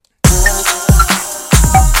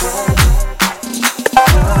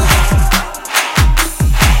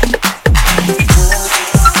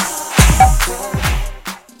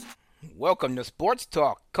welcome to Sports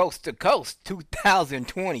Talk Coast to Coast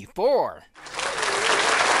 2024.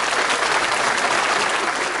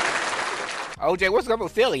 OJ, what's up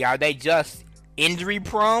with Philly? Are they just injury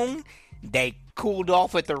prone? They cooled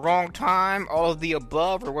off at the wrong time? All of the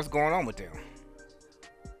above? Or what's going on with them?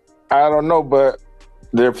 I don't know, but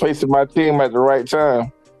they're placing my team at the right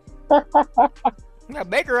time. Now,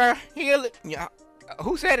 Baker,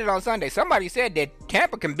 who said it on Sunday? Somebody said that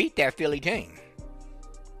Tampa can beat that Philly team.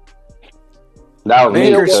 That was me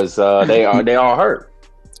because they all hurt.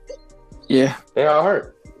 Yeah, they all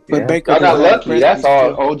hurt. But Baker, I got lucky. That's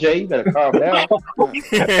all. OJ, you better calm down.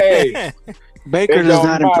 Hey, Baker does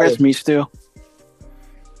not impress me still.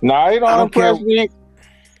 Nah, he don't impress me.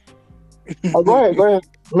 Oh, go ahead.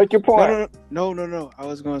 Make your point. No. I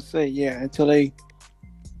was gonna say until they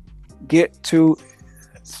get to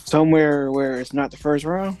somewhere where it's not the first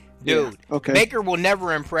round. Dude, okay. Baker will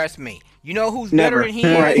never impress me. You know who's better than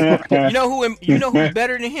him? Right. You know who's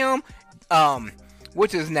better than him?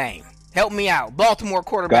 What's his name? Help me out. Baltimore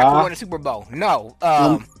quarterback who won the Super Bowl. No.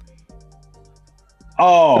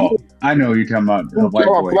 Oh, I know who you're talking about. The white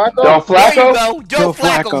boy. Joe Flacco? There you go. Joe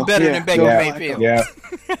Flacco's better than Baker Mayfield. Yeah.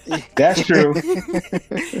 That's true.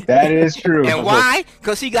 That is true. And why?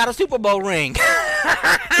 Because he got a Super Bowl ring.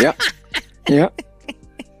 Yep.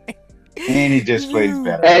 And he just plays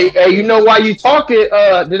better. Hey, you know why you talking?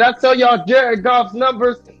 Did I tell y'all Jared Goff's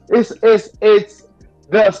numbers? It's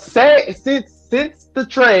the same since the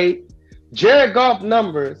trade. Jared Goff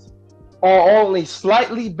numbers are only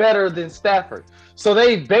slightly better than Stafford, so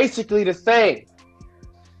they basically the same.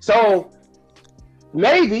 So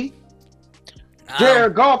maybe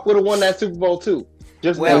Jared Goff would have won that Super Bowl too.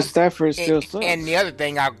 Well, Stafford still sucks. And the other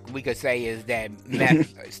thing we could say is that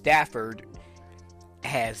Stafford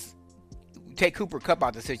has. Take Cooper Kupp out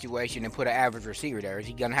of the situation and put an average receiver there. Is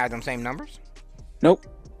he gonna have them same numbers? Nope.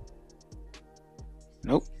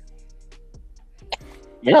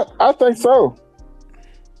 Yeah, I think so.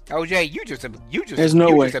 OJ, you just a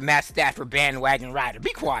Matt Stafford bandwagon rider.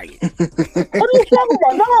 Be quiet. What are you talking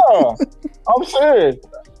about? No, I'm serious.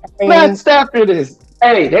 Matt Stafford is.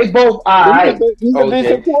 Hey, they both. He's a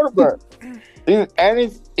decent quarterback.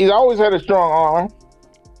 He's always had a strong arm.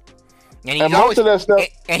 And most of that stuff,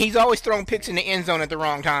 and he's always thrown picks in the end zone at the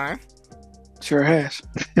wrong time. Sure has.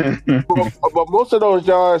 but most of those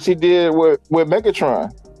yards he did with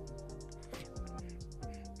Megatron.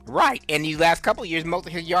 Right, and these last couple of years, most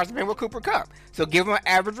of his yards have been with Cooper Kupp. So give him an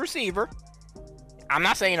average receiver. I'm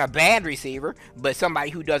not saying a bad receiver, but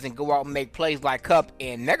somebody who doesn't go out and make plays like Kupp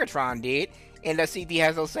and Megatron did. And let's see if he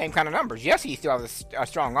has those same kind of numbers. Yes, he still has a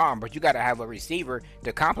strong arm, but you got to have a receiver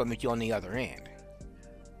to complement you on the other end.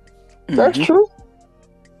 That's true.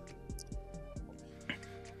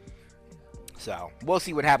 So we'll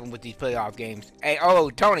see what happens with these playoff games. Hey,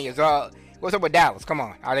 Tony, what's up with Dallas? Come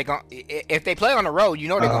on, are they going? If they play on the road, you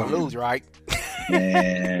know they're gonna lose, right?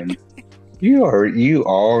 Man, you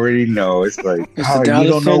already know. It's like it's the Dallas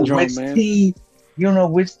you don't know syndrome, which man. team. You don't know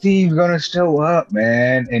which team's gonna show up,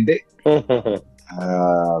 man. And they,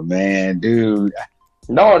 man, dude.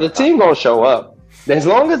 No, the team gonna show up. As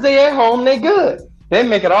long as they at home, they good. They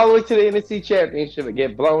make it all the way to the NFC Championship and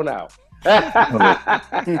get blown out. Hold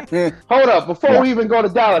up, before we even go to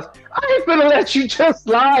Dallas, I ain't gonna let you just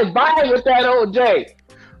slide by with that OJ.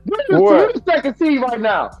 Who's the second seed right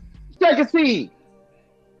now? Second seed.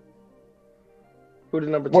 Who the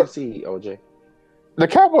number 2 seed, OJ? The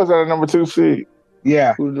Cowboys are the number 2 seed.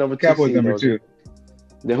 Yeah. Who the number 2 Cowboys seed, number OJ? 2.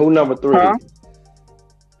 Then who number 3? Huh?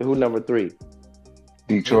 Who number 3?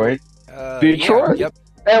 Detroit. Detroit. Yeah, yep.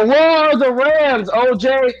 And where are the Rams,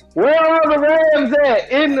 OJ? Where are the Rams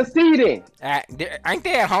at in the seeding? Ain't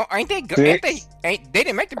they at home? Ain't they good? They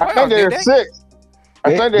didn't make the playoffs, I think they're did they? 6.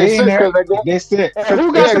 I think they're 6 because they go. They're 6. And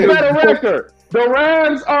who got the better record? The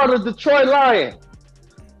Rams or the Detroit Lions?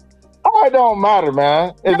 Oh, it don't matter,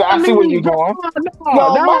 man. I see where you're going.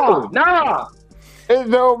 No.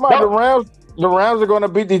 It don't matter. The Rams are going to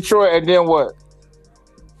beat Detroit, and then what?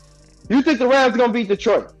 You think the Rams are going to beat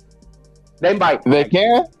Detroit? They might. They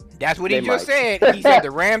can? That's what he just said. He said the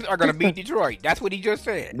Rams are going to beat Detroit. That's what he just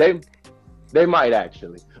said. They might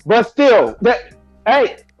actually. But still,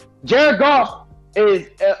 Jared Goff is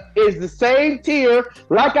the same tier.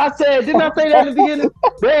 Like I said, didn't I say that in the beginning?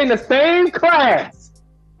 They're in the same class.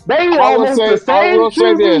 They almost the same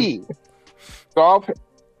QB. Goff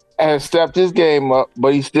has stepped his game up,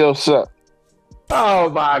 but he still sucks. Oh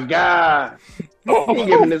my God. He ain't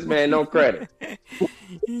giving this man no credit.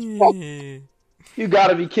 You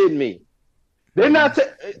gotta be kidding me. Didn't I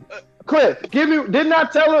Cliff, didn't I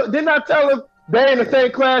tell him they in the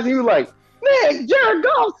same class? He was like, man, Jared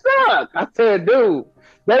Goff sucks. I said, dude,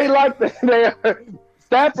 They like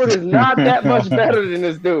Stafford is not that much better than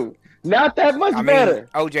this dude. Not that much better.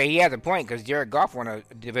 OJ, he has a point because Jared Goff won a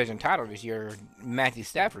division title this year. Matthew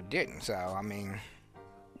Stafford didn't. So I mean,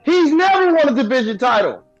 he's never won a division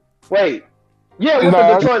title. Wait, yeah, with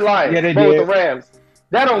the Detroit Lions, yeah, they but did. with the Rams,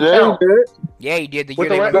 that don't count. Yeah, he did. The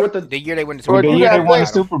With year the they won the Super Bowl. The year they won the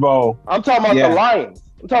Super Bowl. I'm talking about the Lions.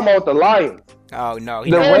 I'm talking about the Lions. Oh no,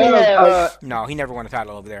 The Rams. no, he never won a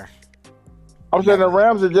title over there. I'm saying the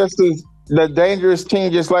Rams are just the dangerous team,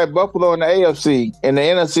 just like Buffalo in the AFC. And the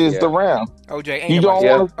NFC is the Rams.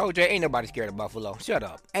 OJ, ain't nobody scared of Buffalo. Shut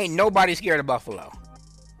up. Ain't nobody scared of Buffalo.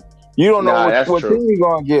 You don't know what team you're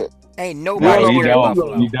gonna get. Ain't nobody scared of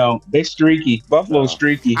Buffalo. You don't. They streaky. Buffalo's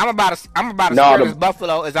streaky. I'm about as scared as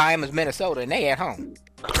Buffalo as I am as Minnesota, and they at home.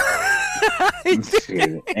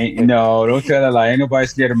 No, don't tell that lie. Ain't nobody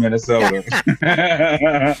scared of Minnesota.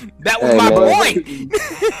 That was my point.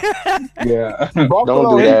 Yeah.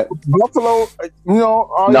 Don't do that. Buffalo,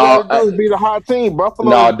 all you gotta do is be the hot team.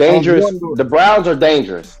 Buffalo. Dangerous. The Browns are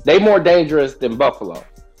dangerous. They more dangerous than Buffalo.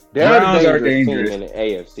 They're the dangerous team in the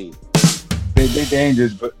AFC. They're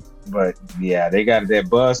dangerous, but yeah, they got that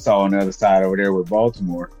buzzsaw on the other side over there with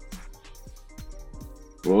Baltimore.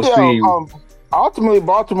 We'll see. Ultimately,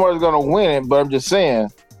 Baltimore is going to win it, but I'm just saying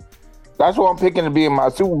that's what I'm picking to be in my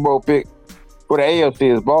Super Bowl pick for the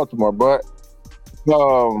AFC is Baltimore. But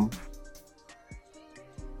what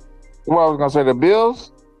I was going to say, the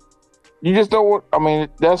Bills, you just don't. I mean,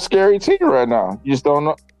 that's a scary team right now. You just don't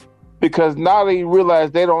know because now they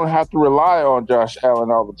realize they don't have to rely on Josh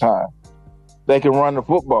Allen all the time. They can run the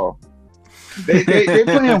football. They're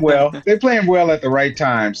playing well. They're playing well at the right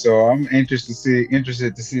time. So I'm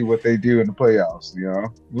interested to see what they do in the playoffs.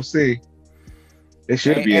 We'll see. They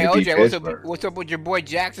should be able to beat Pittsburgh. What's up with your boy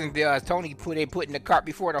Jackson? Tony putting the cart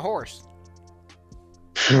before the horse.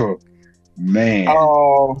 Man.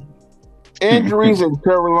 Injuries and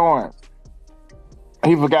Trevor Lawrence.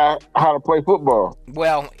 He forgot how to play football.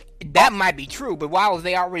 Well, that might be true, but why was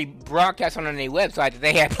they already broadcasting on their website that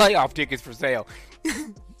they had playoff tickets for sale?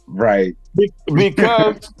 Right.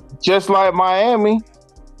 Because just like Miami,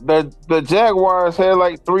 the Jaguars had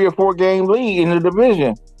like 3 or 4 game lead in the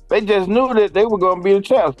division. They just knew that they were going to be the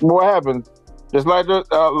champs. What happened? Just like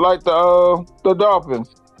the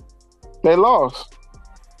Dolphins, they lost,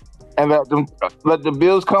 and let the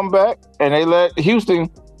Bills come back, and they let Houston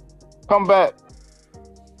come back.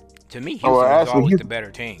 To me, Houston was always the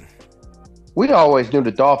better team. We always knew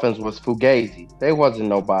the Dolphins was fugazi. They wasn't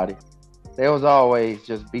nobody. They was always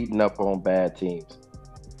just beating up on bad teams.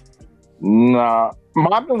 Nah,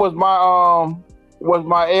 Miami was my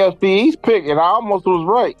AFC East pick, and I almost was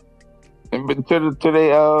right. Until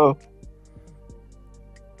they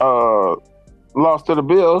lost to the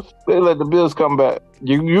Bills, they let the Bills come back.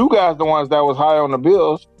 You guys the ones that was high on the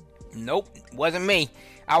Bills. Nope, wasn't me.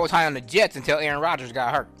 I was high on the Jets until Aaron Rodgers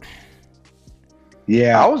got hurt.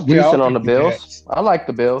 Yeah, I was decent on the Bills. I like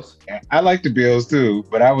the Bills. I like the Bills too,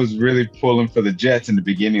 but I was really pulling for the Jets in the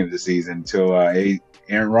beginning of the season until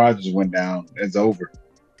Aaron Rodgers went down. It's over.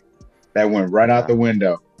 That went right out the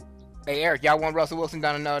window. Hey, Eric, y'all want Russell Wilson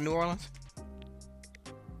down in New Orleans?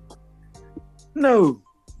 No.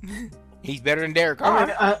 He's better than Derek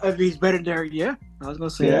Carr. If he's better than Derek, yeah. I was going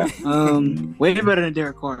to say that. Way better than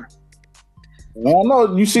Derek Carr. I don't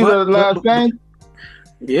know. You see the last game?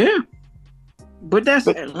 Yeah. But that's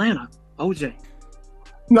Atlanta, OJ.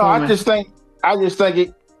 No, I just think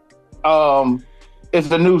it. It's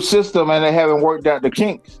a new system, and they haven't worked out the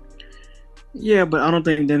kinks. Yeah, but I don't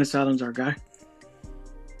think Dennis Allen's our guy.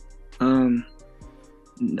 I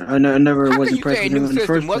never was impressed with him in the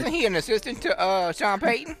first place. Wasn't he an assistant to Sean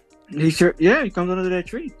Payton? He comes under that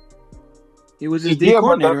tree. He was his D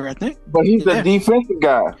coordinator, I think. But he's a defensive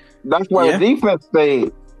guy. That's why the defense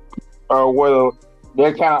stayed. Well,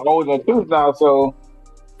 they're kind of old in the tooth now, so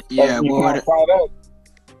you can't find out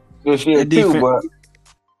this year too. But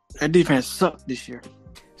that defense sucked this year.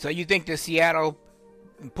 So you think the Seattle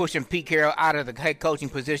pushing Pete Carroll out of the head coaching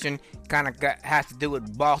position kind of has to do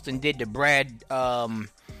with Boston did to Brad? I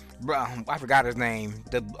forgot his name.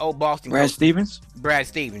 The old Boston Brad coach. Stevens. Brad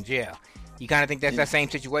Stevens, yeah. You kind of think that's that same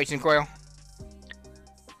situation, Quayle?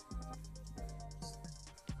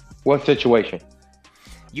 What situation?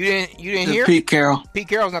 You didn't hear? Pete Carroll. Pete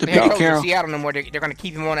Carroll's not the head coach of Seattle no more. They're going to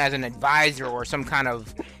keep him on as an advisor or some kind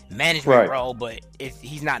of management role, but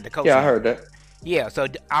he's not the coach. Yeah, I heard that. Yeah, so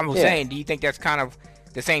I was saying, do you think that's kind of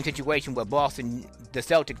the same situation what Boston, the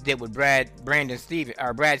Celtics did with Brad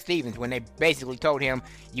Stevens when they basically told him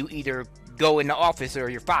you either go in the office or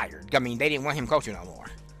you're fired? I mean, they didn't want him coaching no more.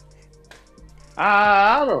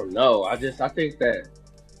 I don't know. I think that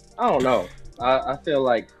I don't know. I feel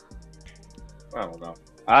like I don't know.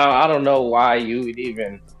 I don't know why you would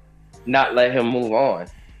even not let him move on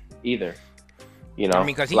either. You know, I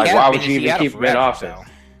mean, because he like has why been would in you even Seattle keep him in forever, office? so.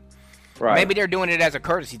 Right. Maybe they're doing it as a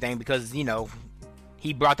courtesy thing because, you know,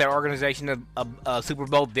 he brought that organization a Super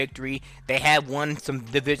Bowl victory. They have won some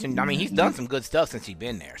division. I mean, he's done some good stuff since he's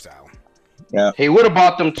been there, so. Yeah. He would have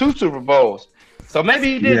bought them 2 Super Bowls. So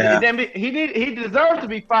maybe he did. Yeah. He deserves to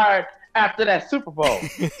be fired after that Super Bowl.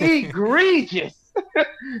 Egregious.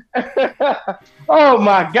 Oh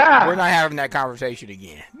my God. We're not having that conversation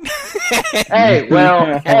again. Hey,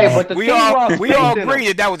 but the we team all lost faith in agree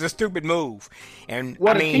him. that was a stupid move. And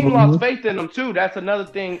Well, I the mean, team lost faith in him too. That's another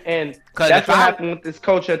thing, and that's what happened with this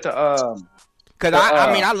coach at the. Because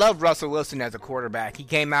I love Russell Wilson as a quarterback. He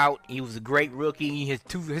came out, he was a great rookie.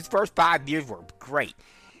 His first 5 years were great,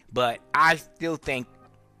 but I still think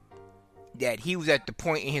that he was at the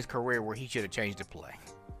point in his career where he should have changed the play.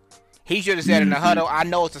 He should have said in the huddle, I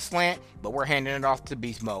know it's a slant, but we're handing it off to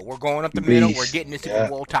Beast Mode. We're going up the middle. We're getting the Super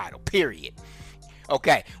Bowl title, period.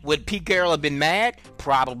 Okay, would Pete Carroll have been mad?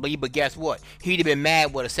 Probably, but guess what? He'd have been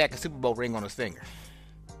mad with a second Super Bowl ring on his finger.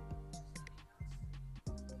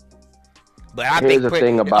 But I Here's think the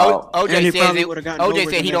thing about OJ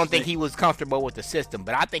said he don't think he was comfortable with the system,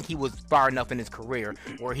 but I think he was far enough in his career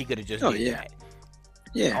where he could have just did that.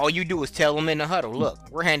 Yeah. All you do is tell him in the huddle, look,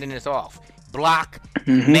 we're handing this off. Block,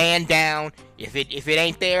 man down. If it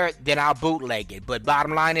ain't there, then I'll bootleg it. But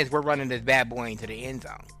bottom line is we're running this bad boy into the end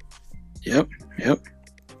zone. Yep.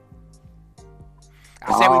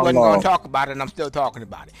 I said we wasn't going to talk about it, and I'm still talking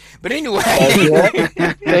about it. But anyway.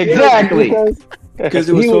 Exactly. Because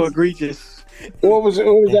it was so egregious. What was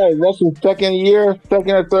that? That's his second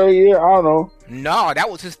or third year? I don't know. No, that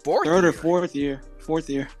was his fourth year. Third or fourth year.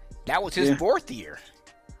 That was his fourth year.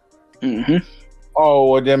 Mm-hmm.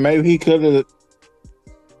 Oh, well, then maybe he could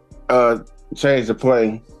have changed the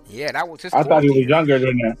play. Yeah, that was his I thought he was younger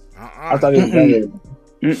than that. I thought he was younger.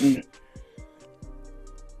 Mm-mm.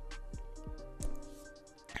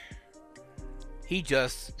 He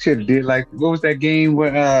just should have did like what was that game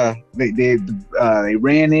where they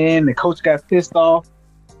ran in, the coach got pissed off.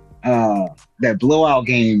 That blowout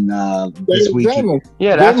game this weekend.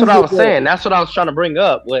 Yeah, that's what I was saying. That's what I was trying to bring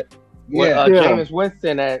up. Jameis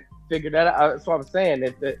Winston had figured that out. That's what I was saying.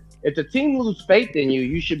 If the team loses faith in you,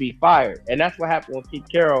 you should be fired. And that's what happened with Pete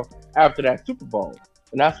Carroll after that Super Bowl.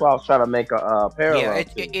 And that's why I was trying to make a parallel.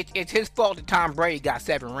 Yeah, it's his fault that Tom Brady got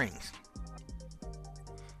 7 rings.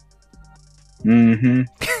 Mm-hmm.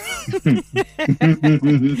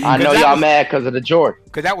 I know y'all mad because of the Jordan.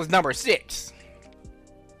 Because that was number 6.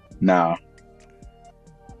 No.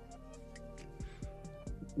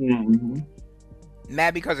 Mm-hmm.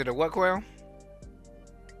 Mad because of the what, Quail?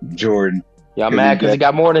 Jordan. Y'all mad because he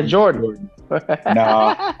got more than Jordan.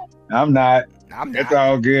 No, I'm not. It's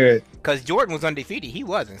all good. Because Jordan was undefeated. He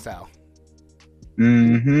wasn't, so.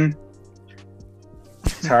 Mm-hmm.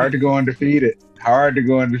 It's hard to go undefeated.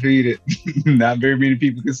 Not very many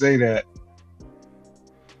people can say that.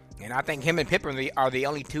 And I think him and Pippen are the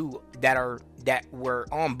only two that were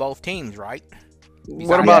on both teams, right?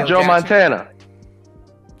 What about Joe Montana?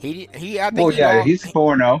 I think he's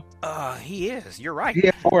 4-0. He is. You're right.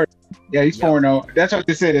 Yeah, he's 4-0. That's what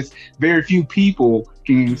they said. It's very few people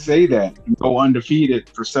can say that and go undefeated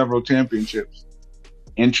for several championships,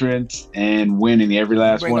 entrance and winning every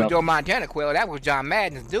last one. Joe Montana, Quill. That was John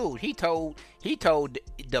Madden's dude. He told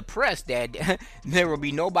the press that there will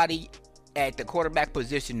be nobody at the quarterback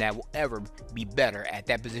position that will ever be better at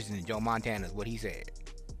that position than Joe Montana. Is what he said.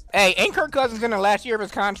 Hey, ain't Kirk Cousins in the last year of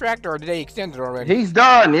his contract, or did they extend it already? He's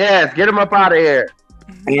done. Yes, get him up out of here.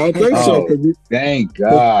 I don't think so. Thank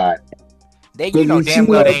God. Damn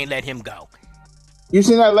well they ain't let him go. You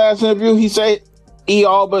seen that last interview? He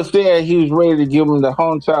all but said he was ready to give him the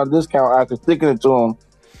hometown discount after sticking it to him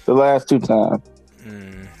the last 2 times.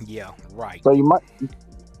 Yeah, right. So you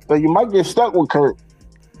might get stuck with Kirk.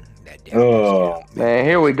 Oh man,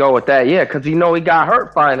 here we go with that. Yeah, because he got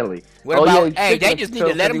hurt finally. They just need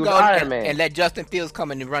to let him go and let Justin Fields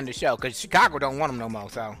come in and run the show because Chicago don't want him no more.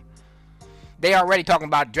 So they already talking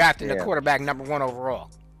about drafting the quarterback number 1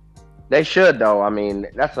 overall. They should though. I mean,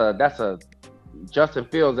 that's a Justin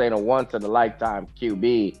Fields ain't a once in a lifetime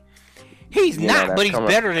QB. He's not, but he's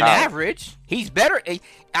better than average. He's better.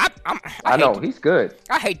 I know he's good.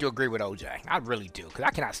 I hate to agree with OJ. I really do, because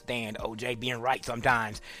I cannot stand OJ being right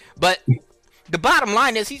sometimes. But the bottom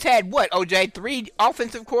line is he's had, OJ, 3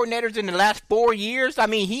 offensive coordinators in the last 4 years? I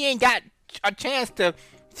mean, he ain't got a chance to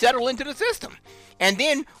settle into the system. And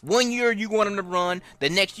then 1 year you want him to run, the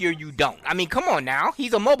next year you don't. I mean, come on now.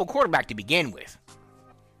 He's a mobile quarterback to begin with.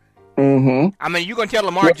 Mm-hmm. I mean, you gonna tell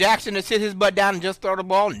Lamar Jackson to sit his butt down and just throw the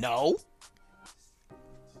ball? No.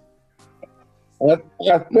 I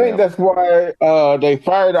think that's why they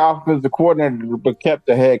fired the offensive coordinator but kept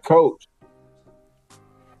the head coach.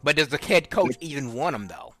 But does the head coach even want him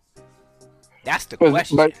though? That's the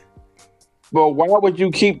question. But why would you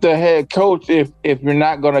keep the head coach if you're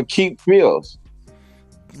not going to keep Fields?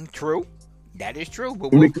 True, that is true.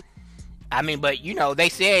 But but you know, they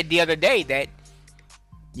said the other day that,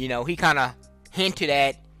 you know, he kind of hinted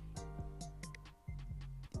at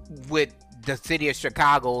with the city of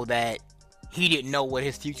Chicago that he didn't know what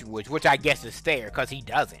his future was, which I guess is fair because he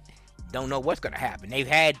don't know what's going to happen. They've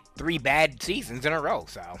had 3 bad seasons in a row,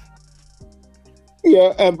 so.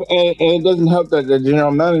 Yeah, and it doesn't help that the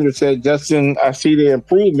general manager said, Justin, I see the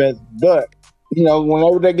improvement, but, you know,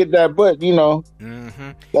 whenever they get that but, you know.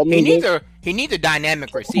 Mm-hmm. He needs a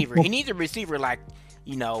dynamic receiver. He needs a receiver like,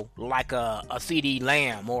 you know, like a CD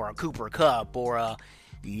Lamb or a Cooper Kupp or a,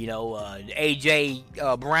 you know,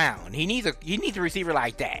 AJ Brown. He needs a receiver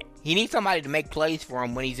like that. He needs somebody to make plays for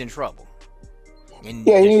him when he's in trouble. And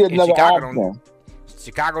he needs another option.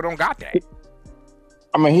 Chicago don't got that.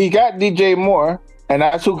 I mean, he got DJ Moore, and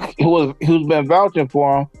that's who's been vouching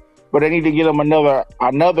for him. But they need to get him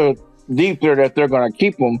another deep threat if they're going to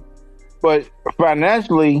keep him. But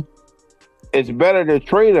financially, it's better to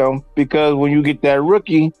trade him because when you get that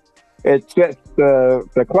rookie, it sets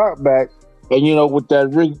the clock back. And, you know, with that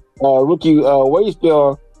rookie wage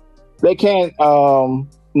bill, they can't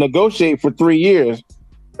negotiate for 3 years,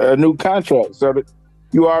 a new contract. So that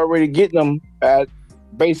you are already getting them at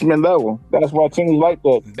basement level. That's why teams like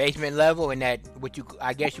that. Basement level, and that what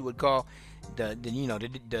I guess you would call the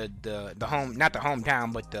home, not the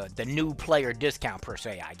hometown, but the new player discount per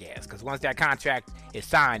se, I guess. Because once that contract is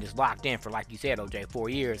signed, it's locked in for, like you said, OJ, 4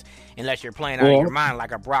 years, unless you're playing out of your mind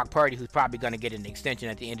like a Brock Purdy, who's probably going to get an extension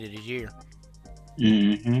at the end of this year.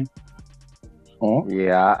 Mm-hmm. Oh.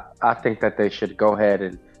 Yeah, I think that they should go ahead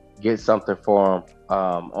and get something for him.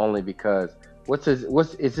 Only because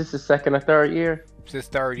is this his second or third year? It's his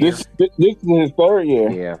third year. This is his third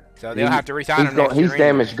year. Yeah. So they'll have to resign him next year. He's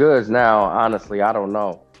damaged goods now. Honestly, I don't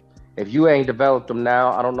know. If you ain't developed him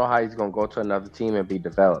now, I don't know how he's gonna go to another team and be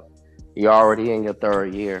developed. He already in your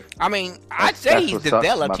third year. I mean, I'd say he's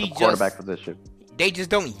developed. He quarterback position. They just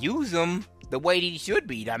don't use him the way that he should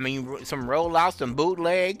be. I mean, some rollouts, some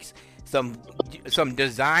bootlegs, some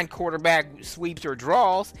design quarterback sweeps or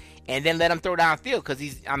draws, and then let him throw downfield because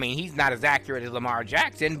he's not as accurate as Lamar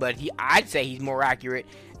Jackson, but I'd say he's more accurate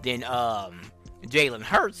than Jalen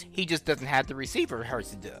Hurts. He just doesn't have the receiver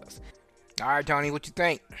Hurts does. All right, Tony, what you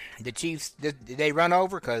think? The Chiefs, did they run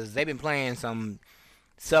over? Because they've been playing some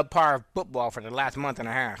subpar football for the last month and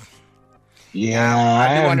a half. Yeah,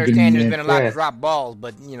 I do understand there's been a lot of drop balls,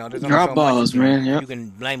 but you know, there's only drop so balls, much man. you can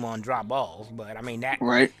blame on drop balls. But I mean that,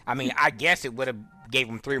 right? I mean, I guess it would have gave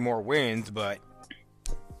them 3 more wins, but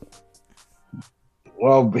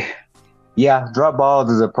well, yeah, drop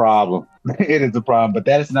balls is a problem. It is a problem, but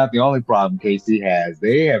that is not the only problem KC has.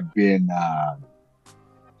 They have been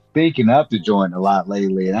thinking up the joint a lot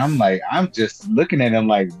lately, and I'm just looking at them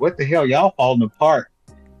like, what the hell, y'all falling apart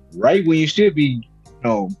right when you should be,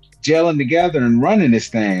 gelling together and running this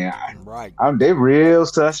thing. Right. They're real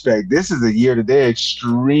suspect. This is a year that they're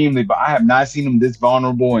extremely, but I have not seen them this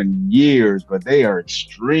vulnerable in years, but they are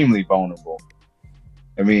extremely vulnerable.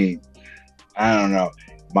 I mean, I don't know.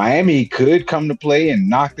 Miami could come to play and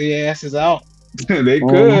knock their asses out. They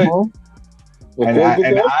could.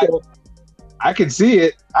 And I can see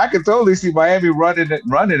it. I could totally see Miami running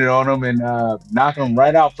it on them and knocking them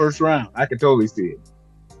right out first round. I could totally see it.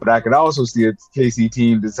 But I could also see a KC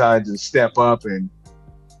team decide to step up and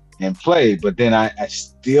play. But then I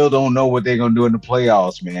still don't know what they're going to do in the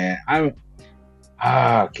playoffs, man.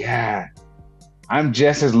 I'm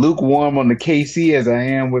just as lukewarm on the KC as I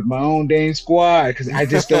am with my own dang squad because I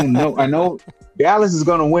just don't know. I know Dallas is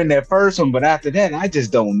going to win that first one, but after that, I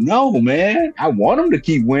just don't know, man. I want them to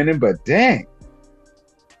keep winning, but dang,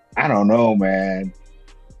 I don't know, man.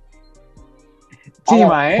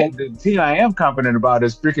 The team I am confident about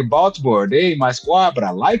is freaking Baltimore. They ain't my squad, but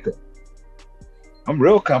I like them. I'm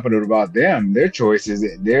real confident about them, their choices,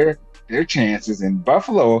 their chances, and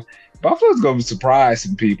Buffalo's gonna surprise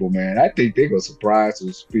some people, man. I think they're gonna surprise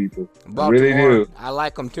those people. Baltimore, I really do. I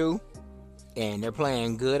like them too, and they're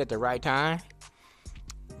playing good at the right time.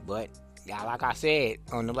 But yeah, like I said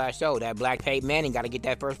on the last show, that Black Peyton Manning got to get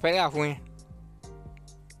that first playoff win.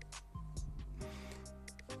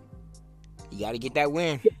 You got to get that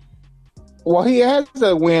win. Well, he has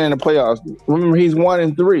a win in the playoffs. Remember, he's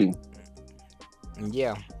 1-3.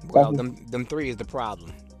 Yeah. Well, them 3 is the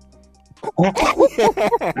problem.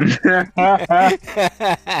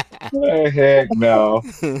 Heck no.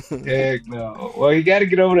 Heck no. Well, you got to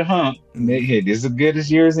get over the hump. Hey, this is as good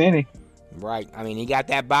as year as any. Right. I mean, he got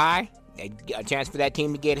that bye. A chance for that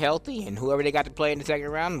team to get healthy, and whoever they got to play in the second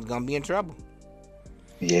round is gonna be in trouble.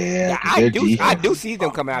 Yeah, I do see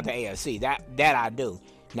them coming out the AFC. That I do.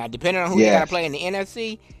 Now, depending on who they got to play in the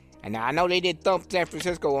NFC, and now I know they did thump San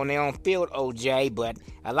Francisco on their own field, OJ, but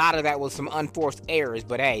a lot of that was some unforced errors.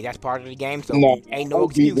 But hey, that's part of the game, so ain't no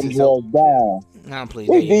excuses. So, no, please,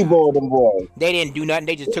 they deboed them boys. They didn't do nothing.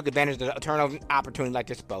 They just took advantage of the turnover opportunity like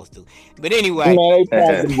they're supposed to. But anyway, they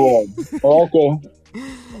passed them boys. Okay.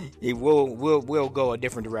 We'll go a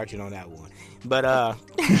different direction on that one. But I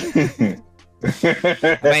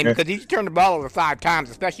mean, because you turn the ball over 5 times,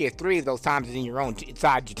 especially if 3 of those times is in your own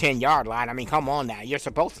inside your 10-yard line. I mean, come on now, you're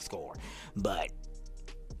supposed to score. But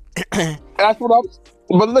that's what I'm.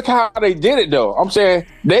 But look how they did it, though. I'm saying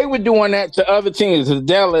they were doing that to other teams, to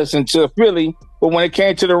Dallas and to Philly. But when it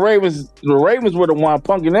came to the Ravens were the one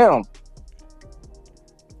punking them.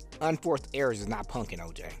 Unforced errors is not punking,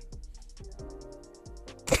 OJ.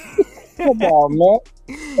 Come on, man.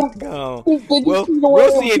 No. We'll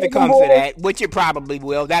see if it comes to that, which it probably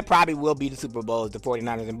will. That probably will be the Super Bowl, the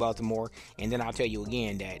 49ers in Baltimore. And then I'll tell you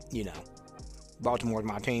again that, Baltimore's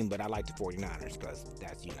my team, but I like the 49ers because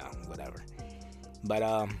that's, whatever. But,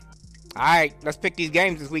 all right, let's pick these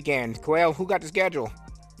games this weekend. Quail, who got the schedule?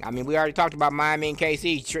 I mean, we already talked about Miami and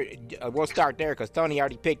KC. We'll start there because Tony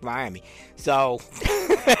already picked Miami. So,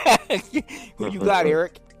 who you got,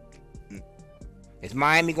 Eric? Is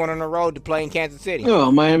Miami going on the road to play in Kansas City?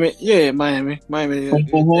 Oh, Miami. Yeah, Miami. Miami, they're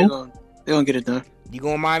going to get it done. You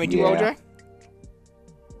going Miami too, OJ?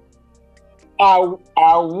 I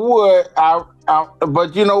would.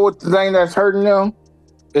 But you know what the thing that's hurting them?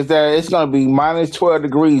 Is that it's going to be minus 12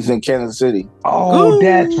 degrees in Kansas City. Oh,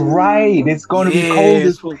 that's right. It's going to be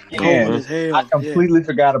cold as hell. I completely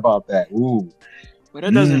forgot about that. Ooh. But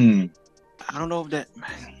that doesn't... I don't know if that...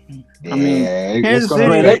 I mean, Kansas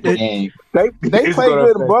City, they played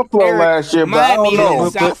good in Buffalo last year, but I don't know.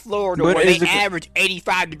 South Florida, where they average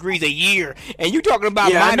 85 degrees a year, and you talking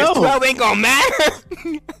about minus 12 ain't going to matter?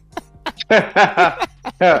 They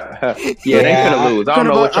finna lose. I don't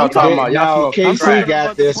know what y'all talking about. Y'all KC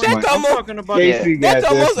got this one. That's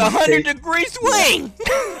almost a 100-degree swing.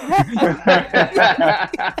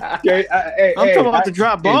 I'm talking about the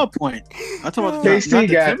drop ball point. I'm talking about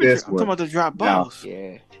KC got this one. I'm talking about the drop balls.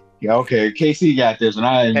 Yeah, okay. KC got this one.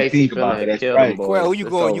 I didn't think about it. That's right. Well, who you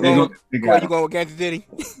going? You going with Kansas City?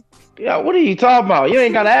 Yeah, what are you talking about? You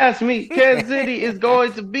ain't gotta ask me. Kansas City is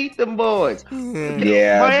going to beat them boys.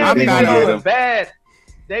 Yeah, Miami's been on bad.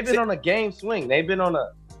 They've been on a game swing. They've been on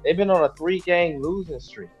a 3-game losing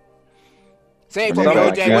streak. Say it for me,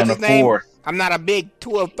 OJ. What's his name? I'm not a big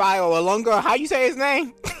Tua Tagovailoa. How you say his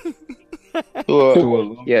name?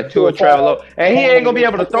 Tua Travel. And he ain't gonna be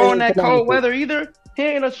able to throw in that cold weather either. He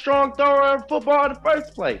ain't a strong thrower of football in the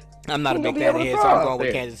first place. I'm not a big fan of his, so I'm going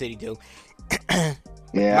with Kansas City too.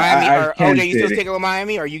 Yeah, Miami, OJ, you still sticking with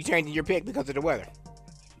Miami, or are you changing your pick because of the weather?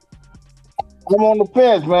 I'm on the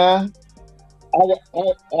fence, man. I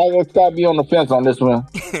gotta stop being on the fence on this one.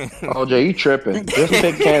 OJ, you tripping? Just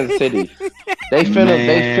pick Kansas City. They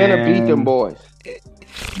finna beat them boys.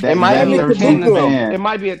 It might be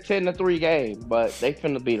a 10-3 game, but they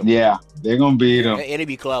finna beat them. Yeah, they're gonna beat them. It'll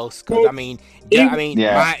be close because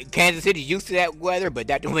Kansas City's used to that weather, but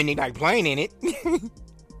that don't mean they like playing in it.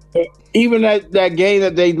 Even that game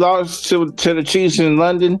that they lost to the Chiefs in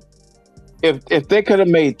London, if they could have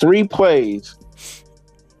made 3 plays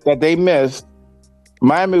that they missed,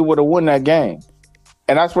 Miami would have won that game.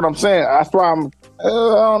 And that's what I'm saying. That's why I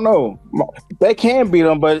don't know. They can beat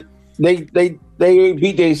them, but they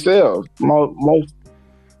beat themselves most.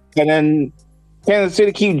 And then Kansas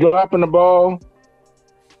City keep dropping the ball.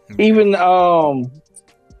 Even the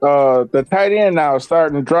tight end now is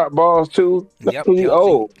starting to drop balls too. That's pretty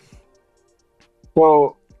old.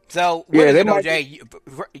 So they might. OJ,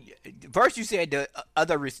 first you said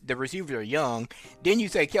the receivers are young. Then you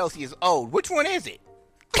say Kelsey is old. Which one is it?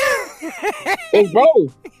 It's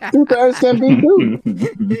both. 2017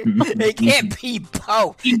 It can't be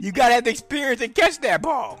both. You gotta have the experience to catch that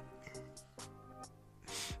ball.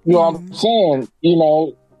 You know what I'm saying?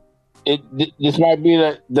 This might be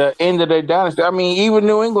the end of their dynasty. I mean, even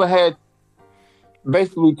New England had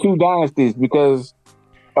basically 2 dynasties because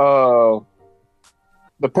the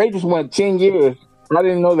Patriots went 10 years. I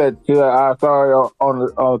didn't know that till I saw it on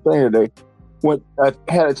the thing today.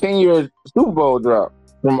 Had a 10-year Super Bowl drop.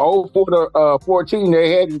 From 04 to 14,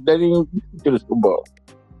 they didn't even get to the Super Bowl.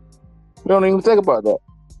 We don't even think about that.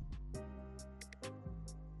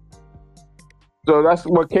 So that's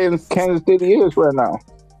what Kansas City is right now.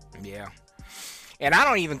 Yeah. And I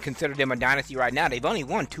don't even consider them a dynasty right now. They've only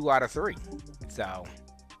won 2 out of 3. So.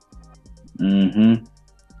 Mm-hmm.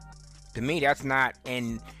 To me, that's not,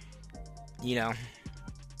 and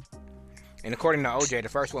according to OJ, the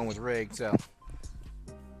first one was rigged, so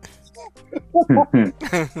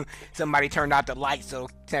somebody turned out the lights so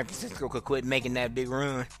San Francisco could quit making that big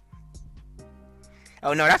run.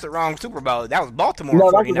 Oh no, that's the wrong Super Bowl. That was Baltimore.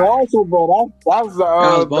 No, that's the wrong Super Bowl. That was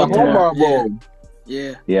the Baltimore Bowl.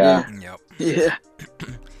 Yeah. Yep. Yeah.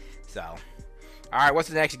 So, all right, what's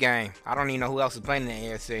the next game? I don't even know who else is playing in the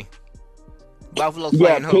AFC. Buffalo's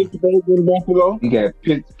playing who? Pittsburgh and Buffalo. You got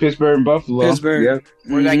Pittsburgh and Buffalo. Pittsburgh. Yep.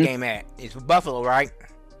 Where's that game at? It's Buffalo, right?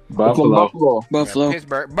 Buffalo. Yeah,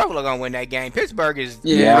 Pittsburgh. Buffalo gonna win that game. Pittsburgh is.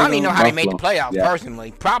 Yeah, I don't even know how Buffalo. they made the playoffs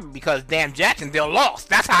personally. Probably because damn Jacksonville lost.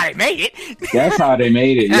 That's how they made it. That's how they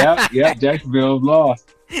made it. Yep. Jacksonville lost.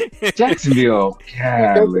 Jacksonville.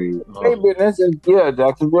 Golly.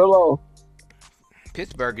 Jacksonville lost.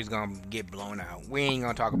 Pittsburgh is gonna get blown out. We ain't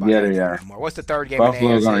gonna talk about Yeah, that they are. anymore. What's the third game?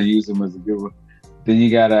 Buffalo's gonna use them as a good one. Then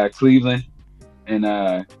you got Cleveland and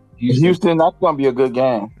Houston. That's gonna be a good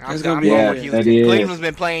game. I'm gonna going be with Houston. that is. Cleveland's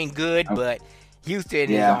been playing good, but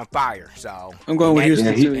Houston is on fire. So I'm going with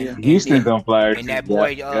Houston too. Yeah. Houston's on fire. And that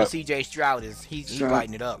boy CJ Stroud he's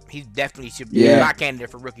lighting it up. He definitely should be my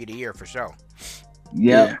candidate for Rookie of the Year for sure.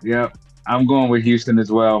 Yep. I'm going with Houston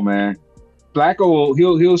as well, man. Flacco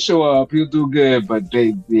he'll show up, he'll do good, but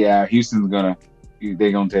Houston's gonna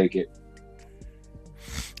take it.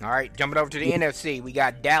 All right, jumping over to the NFC, we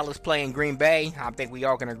got Dallas playing Green Bay. I think we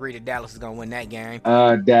all can agree that Dallas is gonna win that game.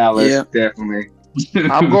 Dallas, definitely.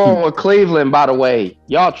 I'm going with Cleveland, by the way.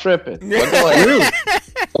 Y'all tripping.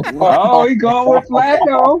 Oh, he going with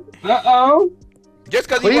Flacco. Uh-oh. Just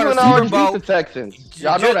because he won a Cleveland Super already Bowl, beat the Texans.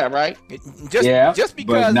 Y'all know that, right? Just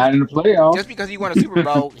because but not in the playoffs. Just because he won a Super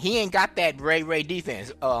Bowl, he ain't got that Ray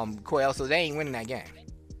defense, Quail, so they ain't winning that game.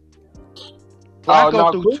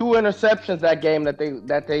 Flacco threw 2 interceptions that game that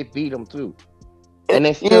they beat him too, and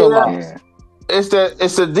they still lost. It's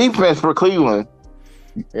the defense for Cleveland,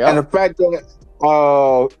 and the fact that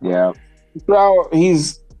Stroud,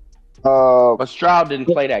 but Stroud didn't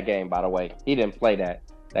play that game. By the way, he didn't play that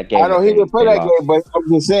game. I know he didn't play that game, but I'm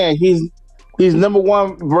just saying he's number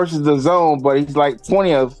 1 versus the zone, but he's like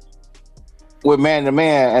 20th with man to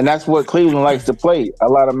man, and that's what Cleveland likes to play, a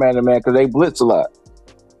lot of man to man because they blitz a lot.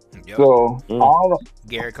 Yep. So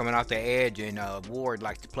Gary coming off the edge, and Ward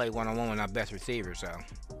likes to play one-on-one with our best receiver. So,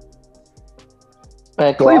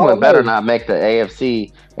 man, Cleveland better not make the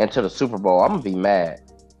AFC into the Super Bowl. I'm gonna be mad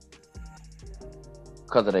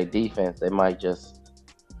because of their defense. They might just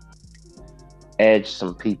edge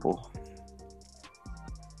some people.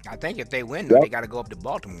 I think if they win, they got to go up to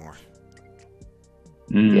Baltimore.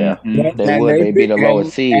 Yeah, they They be the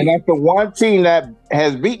lowest seed, and that's the one team that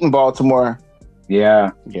has beaten Baltimore.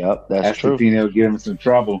 Yeah. Yep, that's true. The team that'll get them some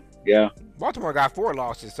trouble. Yeah. Baltimore got 4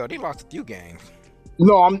 losses, so they lost a few games.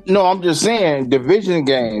 No, I'm just saying division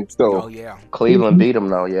games. So. Oh yeah. Cleveland beat them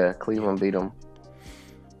though. Yeah, Cleveland beat them.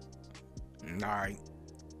 All right.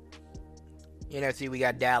 NFC, we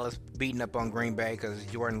got Dallas beating up on Green Bay because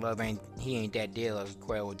Jordan Love ain't that deal, as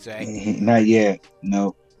Quail would say. Not yet.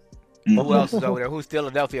 No. Who else is over there? Who's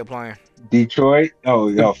Philadelphia playing? Detroit. Oh,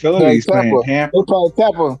 Philadelphia's playing Tampa. They play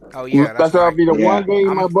Tampa. Oh yeah, that's right. be the one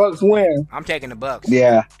game my Bucks win. I'm taking the Bucks.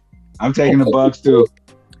 Yeah, I'm taking the Bucks too.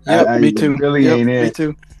 Me too. Philly ain't it. Me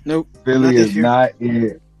too. Nope. Philly is not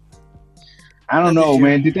it. I don't know,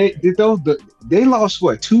 man. They lost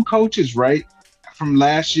 2 coaches, right, from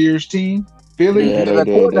last year's team? Philly? Yeah, they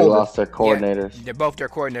did. They lost their coordinators. Yeah, they're both their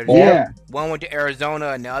coordinators. Yeah. One went to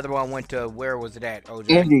Arizona, and the other one went to, where was it at? OJ?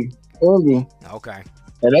 Indy. Okay.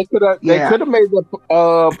 And they could have made the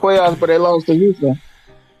playoffs, but they lost to Houston.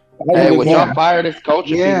 Hey, would y'all fire this coach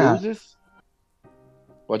if he loses?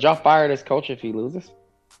 Would y'all fire this coach if he loses?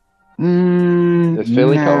 This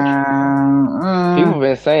Philly coach? People have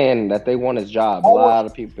been saying that they want his job. A lot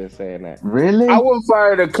of people been saying that. Really? I wouldn't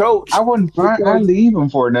fire the coach. I wouldn't fire. I'd leave him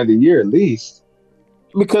for another year at least.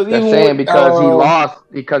 Because they're saying because he lost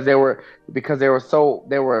because they were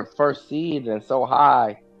first seed and so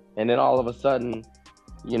high, and then all of a sudden,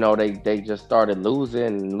 they just started losing,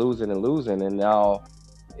 and now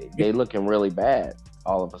they looking really bad.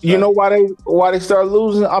 All of a sudden, you know why they started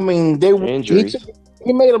losing? I mean, injuries.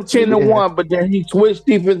 He made them 10-1, but then he switched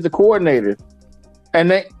defensive coordinator,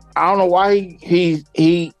 and I don't know why he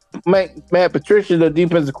made Matt Patricia the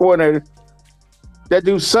defensive coordinator. That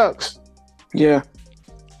dude sucks. Yeah.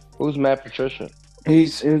 Who's Matt Patricia?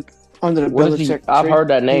 He's under the Belichick. I've heard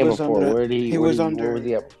that name before. Where was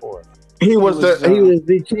he at before? He was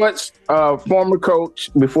Detroit's former coach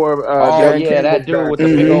before. Dan Campbell that dude with the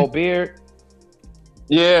started. big old beard.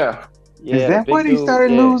 Yeah. Yeah, Is that why they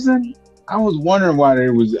started losing? I was wondering why they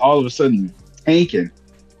was all of a sudden tanking.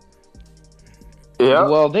 Yeah.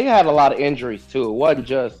 Well, they had a lot of injuries too. It wasn't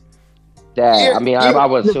just that. I mean, I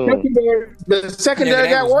would assume the secondary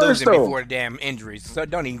got worse though. Before the damn injuries, so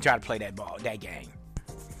don't even try to play that game.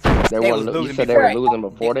 they were losing. You said they were losing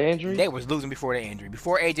before the injury. They was losing before the injury.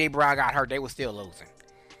 Before AJ Brown got hurt, they were still losing.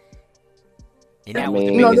 And that was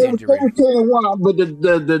the biggest injury. They were 10-1, but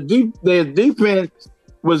the defense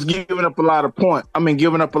was giving up a lot of points. I mean,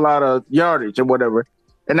 giving up a lot of yardage or whatever,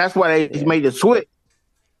 and that's why they made the switch.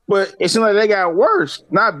 But it seemed like they got worse,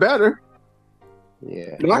 not better.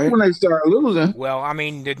 Yeah, like when they started losing. Well, I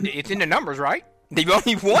mean, it's in the numbers, right? They've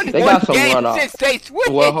only won they one got some game run since they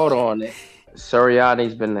switched. Well, hold on.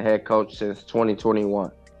 Sirianni's been the head coach since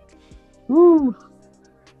 2021. Woo.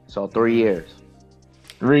 So 3 years.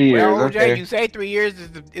 3 years. Well, OJ, okay. you say 3 years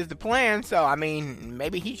is the plan, so I mean,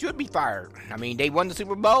 maybe he should be fired. I mean, they won the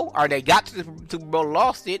Super Bowl, or they got to the Super Bowl,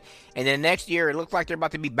 lost it, and then next year it looks like they're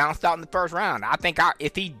about to be bounced out in the first round. I think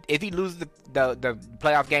if he loses the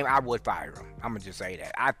playoff game, I would fire him. I'm gonna just say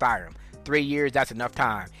that I'd fire him. 3 years, that's enough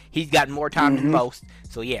time. He's got more time than most,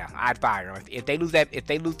 so yeah, I'd fire him. If they lose to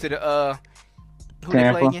the who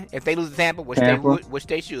Tampa. they play again? If they lose to Tampa, which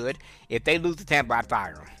they should, if they lose to Tampa, I'd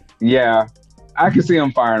fire him. Yeah, I can see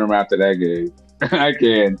him firing him after that game. I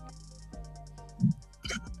can.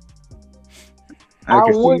 I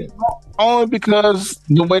would only because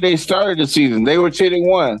the way they started the season, they were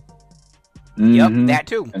 10-1. Yep, that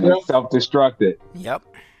too. And they self-destructed. Yep,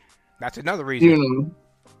 that's another reason.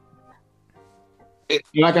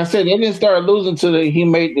 Like I said, they didn't start losing till he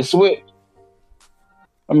made the switch.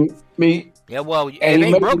 Yeah, well, it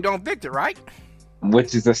ain't broke, don't fix it, right?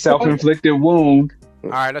 Which is a self-inflicted wound. All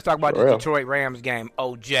right, let's talk about the Detroit Rams game,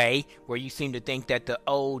 OJ, where you seem to think that the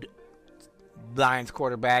old Lions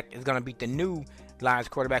quarterback is going to beat the new Lions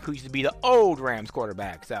quarterback, who used to be the old Rams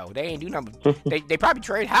quarterback. So they ain't do nothing. They probably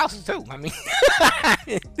trade houses too. I mean,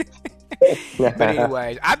 but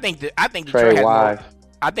anyways, I think Detroit has more.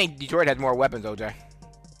 I think Detroit has more weapons, OJ.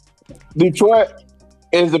 Detroit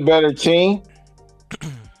is a better team,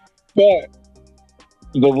 but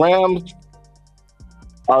the Rams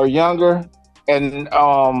are younger, and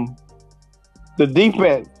the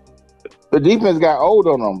defense got old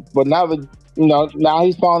on them. But now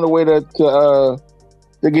he's found a way to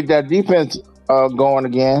get that defense going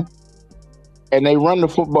again, and they run the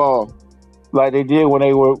football like they did when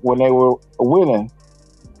they were winning.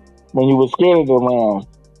 When you were scared of the Rams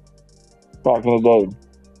back in the day.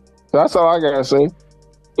 So that's all I gotta say.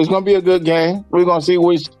 It's gonna be a good game. We're gonna see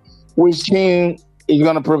which team is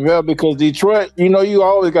gonna prevail, because Detroit, you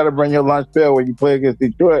always gotta bring your lunch pail when you play against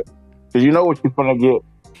Detroit, because you know what you're gonna get.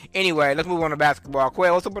 Anyway, let's move on to basketball.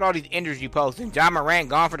 Quail, what's up with all these injuries you posted? John Morant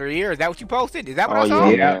gone for the year. Is that what you posted? Is that what I saw?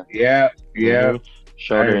 Yeah. Mm-hmm.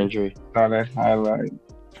 Shoulder injury. Saw that highlight.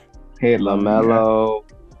 LaMelo,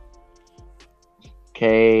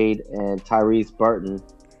 Cade, and Tyrese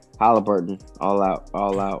Halliburton, all out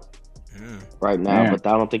right now. Man. But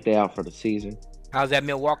I don't think they're out for the season. How's that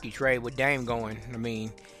Milwaukee trade with Dame going? I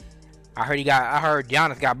mean, I heard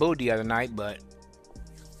Giannis got booed the other night, but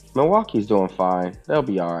Milwaukee's doing fine. They'll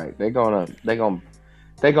be all right. They're gonna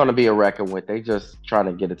be a reckon with. They just trying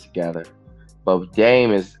to get it together. But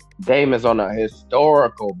Dame is on a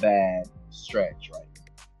historical bad stretch right now.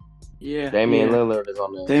 Yeah. Damian Lillard is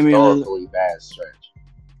on a historically bad stretch.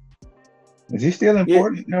 Is he still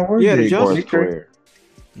important? No, where's the he? Johnson career.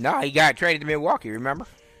 No, he got traded to Milwaukee, remember?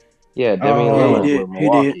 Yeah, Damian Lillard with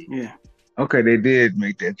Milwaukee. He did, yeah. Okay, they did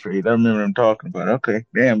make that trade. I remember them talking about it. Okay,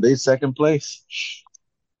 damn, they second place.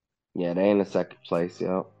 Yeah, they in the second place,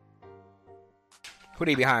 yep. Who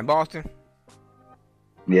they behind, Boston?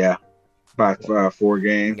 Yeah, about 4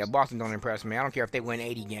 games. Yeah, Boston don't impress me. I don't care if they win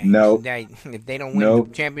 80 games. Nope. If they don't win the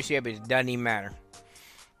championship, it doesn't even matter.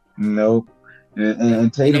 Nope.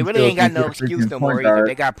 And they really ain't got no excuse no more either.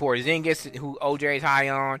 They got Porzingis, who OJ is high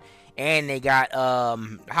on, and they got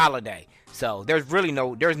Holiday. So there's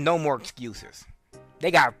no more excuses. They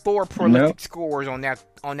got 4 prolific scorers on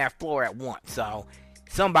that floor at once. So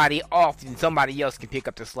somebody else can pick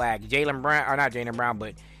up the slack. Jaylen Brown, or not Jaylen Brown,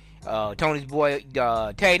 but Tony's boy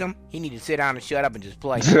Tatum, he need to sit down and shut up and just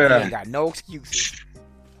play. He ain't got no excuses.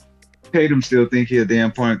 Tatum still think he a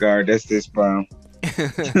damn point guard. That's this Brown.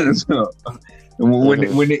 So, when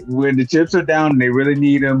the chips are down and they really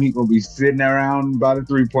need him, he's gonna be sitting around by the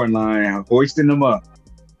 3-point line, hoisting them up.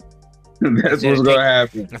 That's what's gonna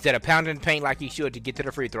happen. Instead of pounding the paint like he should to get to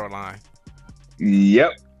the free throw line.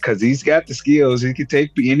 Yep. because he's got the skills. He can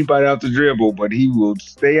take anybody out the dribble, but he will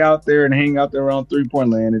stay out there and hang out there around 3-point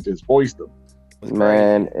land and just hoist them.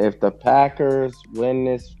 Man, if the Packers win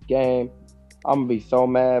this game, I'm gonna be so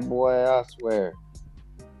mad, boy. I swear.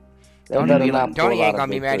 Tony ain't gonna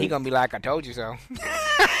be mad. He gonna be like, "I told you so."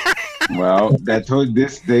 Well,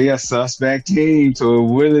 they a suspect team, so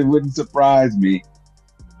it really wouldn't surprise me.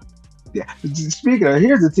 Yeah. Speaking of,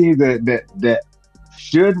 here's a team that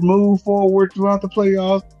should move forward throughout the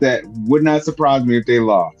playoffs. That would not surprise me if they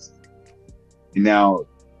lost. Now,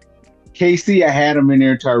 KC, I had them in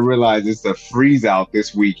there until I realized it's a freeze out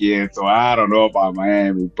this weekend, so I don't know about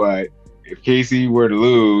Miami. But if KC were to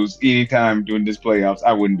lose anytime during this playoffs,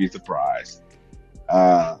 I wouldn't be surprised.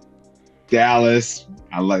 Dallas,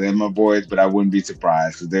 I love them, my boys, but I wouldn't be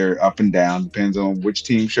surprised because they're up and down. Depends on which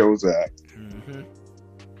team shows up. Mm-hmm.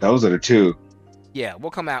 Those are the two. Yeah,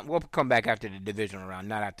 we'll come back after the divisional round,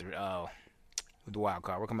 not after the wild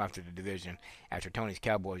card. We'll come after the division after Tony's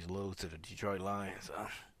Cowboys lose to the Detroit Lions. So.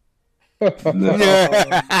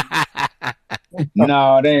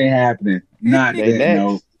 No, they ain't happening. Not that.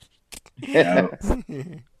 No.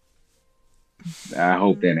 I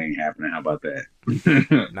hope that ain't happening. How about that?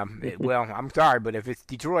 Well, I'm sorry, but if it's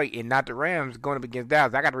Detroit and not the Rams going up against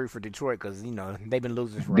Dallas, I got to root for Detroit because they've been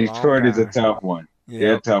losing for a long time. Detroit is a tough one.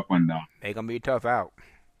 They're a tough one, though. They're gonna be a tough out.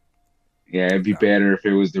 Yeah, it'd be better if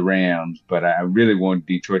it was the Rams, but I really want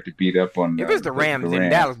Detroit to beat up on. If it's the Rams, then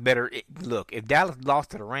Dallas better. Look, if Dallas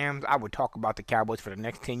lost to the Rams, I would talk about the Cowboys for the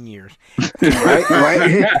next 10 years. Right.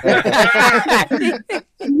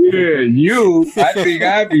 Yeah, I think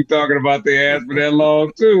I'd be talking about their ass for that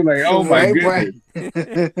long too. Like, oh my goodness,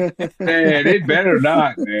 man, it better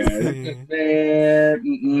not, man.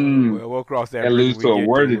 Well, we'll cross that. And lose to a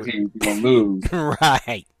worthy team, you're gonna lose.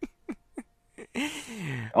 Right.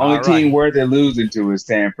 Only team worth it losing to is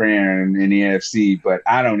San Fran in the NFC, but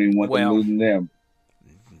I don't even want them losing them.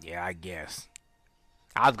 Yeah, I guess.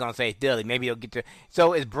 I was gonna say Philly. Maybe he'll get to.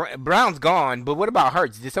 So is Brown's gone, but what about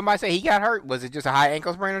Hurts? Did somebody say he got hurt? Was it just a high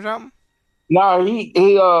ankle sprain or something? No, he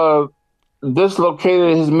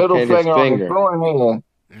dislocated his middle finger on his throwing hand.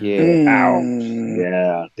 Yeah, ouch.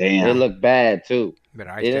 Yeah, damn. It looked bad too.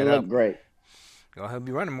 It didn't look great. Well, he'll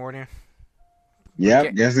be running more then.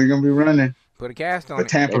 Yep, guess he's gonna be running. Put a cast on but it.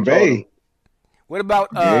 Tampa Bay. What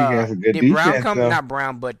about did Brown come? Not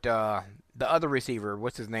Brown, but the other receiver.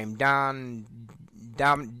 What's his name? Don.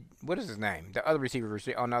 What is his name? The other receiver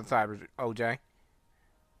on the other side. OJ.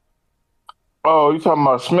 Oh, you talking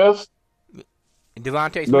about Smith?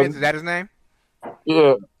 Devontae Smith. Is that his name?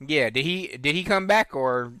 Yeah. Yeah. Did he come back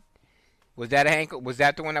or was that an ankle? Was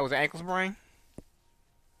that the one that was an ankle sprain?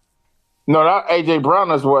 No, that AJ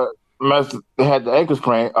Brown is what had the ankle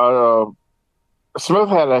sprain. Smith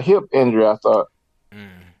had a hip injury, I thought,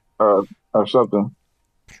 or something.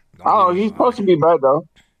 I don't know. He's supposed to be back though.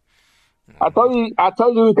 I told you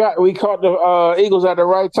we caught the Eagles at the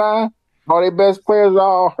right time. All their best players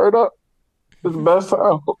all hurt up. It's the best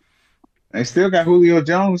time. They still got Julio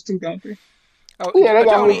Jones too, don't they? Oh yeah, they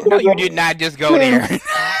got Julio. No, you did not just go there.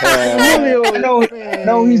 I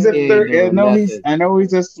know he's a third. I know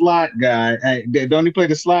he's a slot guy. Don't he play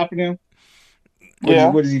the slot for them?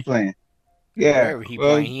 What is he playing? Yeah,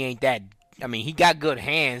 he ain't that. I mean, he got good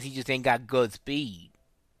hands. He just ain't got good speed.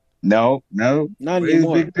 No, not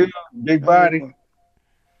anymore. Big body.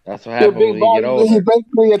 That's what happens when you get older. He's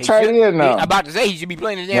basically a tight end now. I'm about to say he should be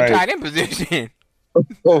playing the damn tight end position.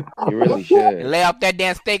 He really should. Lay off that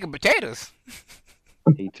damn steak and potatoes.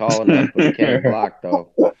 He tall enough, but he can't block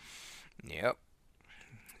though. Yep.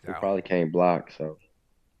 He probably can't block. So.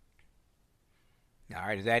 All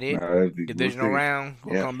right, is that it? Divisional round.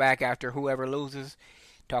 We'll come back after whoever loses.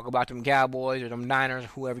 Talk about them Cowboys or them Niners,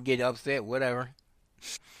 whoever get upset, whatever.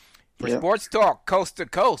 For Sports Talk, coast to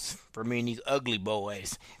coast, for me and these ugly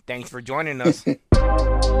boys. Thanks for joining us.